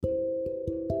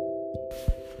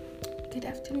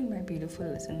Good afternoon, my beautiful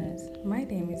listeners. My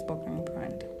name is Bokang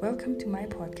Brand. Welcome to my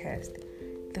podcast,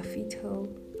 The Fetal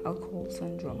Alcohol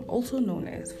Syndrome, also known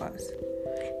as FAS.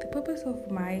 The purpose of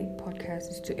my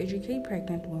podcast is to educate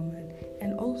pregnant women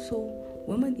and also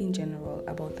women in general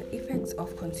about the effects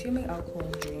of consuming alcohol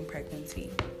during pregnancy.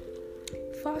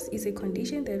 FAS is a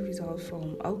condition that results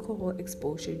from alcohol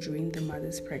exposure during the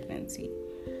mother's pregnancy.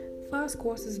 FAS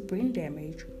causes brain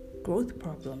damage, growth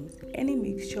problems, and a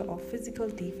mixture of physical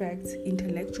defects,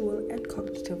 intellectual and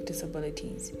cognitive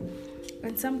disabilities.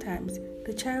 And sometimes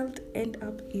the child ends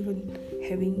up even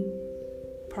having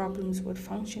problems with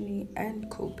functioning and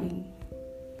coping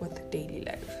with daily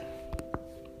life.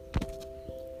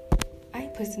 I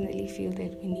personally feel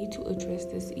that we need to address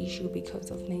this issue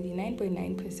because of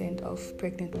 99.9% of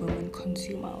pregnant women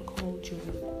consume alcohol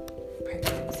during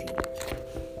pregnancy.